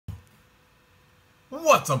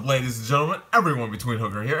What's up, ladies and gentlemen, everyone between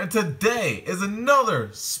Hooker here, and today is another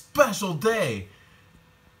special day.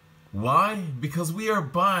 Why? Because we are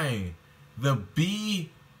buying the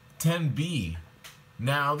B-10B.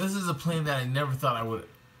 Now, this is a plane that I never thought I would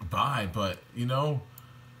buy, but, you know,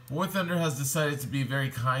 Warthunder has decided to be very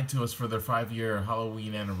kind to us for their 5-year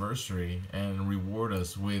Holloween anniversary and reward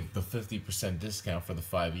us with the 50% discount for the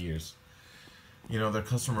 5 years. You know, their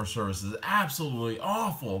customer service is absolutely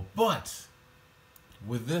awful, but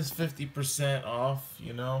with this 50% off,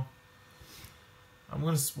 you know, I'm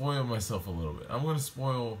going to spoil myself a little bit. I'm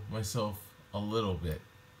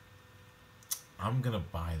going to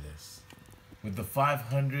buy this. With the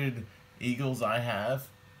 500 Eagles I have,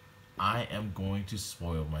 I am going to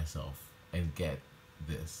spoil myself and get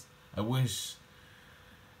this. I wish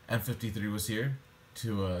M53 was here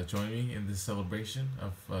to join me in this celebration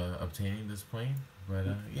of obtaining this plane. But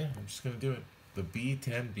yeah, I'm just going to do it. The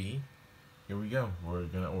B-10B. Here we go. We're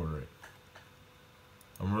going to order it.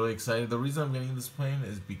 I'm really excited. The reason I'm getting this plane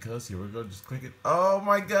is because, here we go, just click it. Oh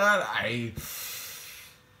my god, I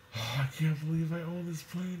can't believe I own this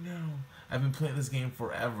plane now. I've been playing this game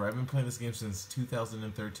forever. I've been playing this game since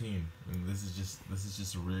 2013. And this is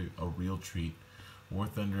just a real treat.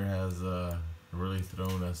 Warthunder has really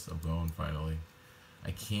thrown us a bone finally.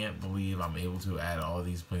 I can't believe I'm able to add all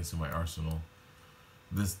these planes to my arsenal.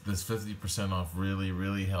 This 50% off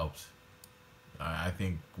really helped. I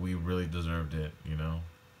think we really deserved it, you know.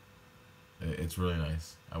 It's really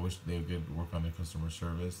nice. I wish they could work on their customer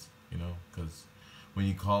service, you know, because when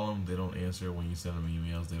you call them, they don't answer. When you send them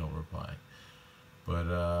emails, they don't reply.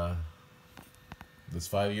 But this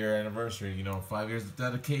 5-year anniversary, you know, 5 years of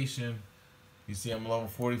dedication. You see, I'm level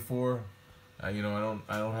 44. You know,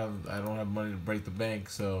 I don't have money to break the bank.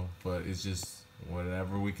 So, but it's just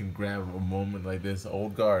whatever we can grab a moment like this.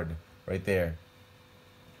 Old guard, right there.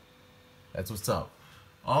 That's what's up.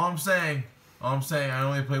 All I'm saying, I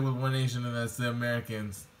only play with one nation, and that's the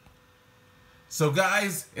Americans. So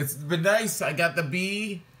guys, it's been nice. I got the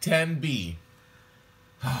B-10B.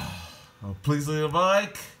 Please leave a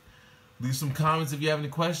like. Leave some comments if you have any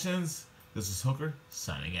questions. This is Hooker,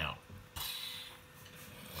 signing out.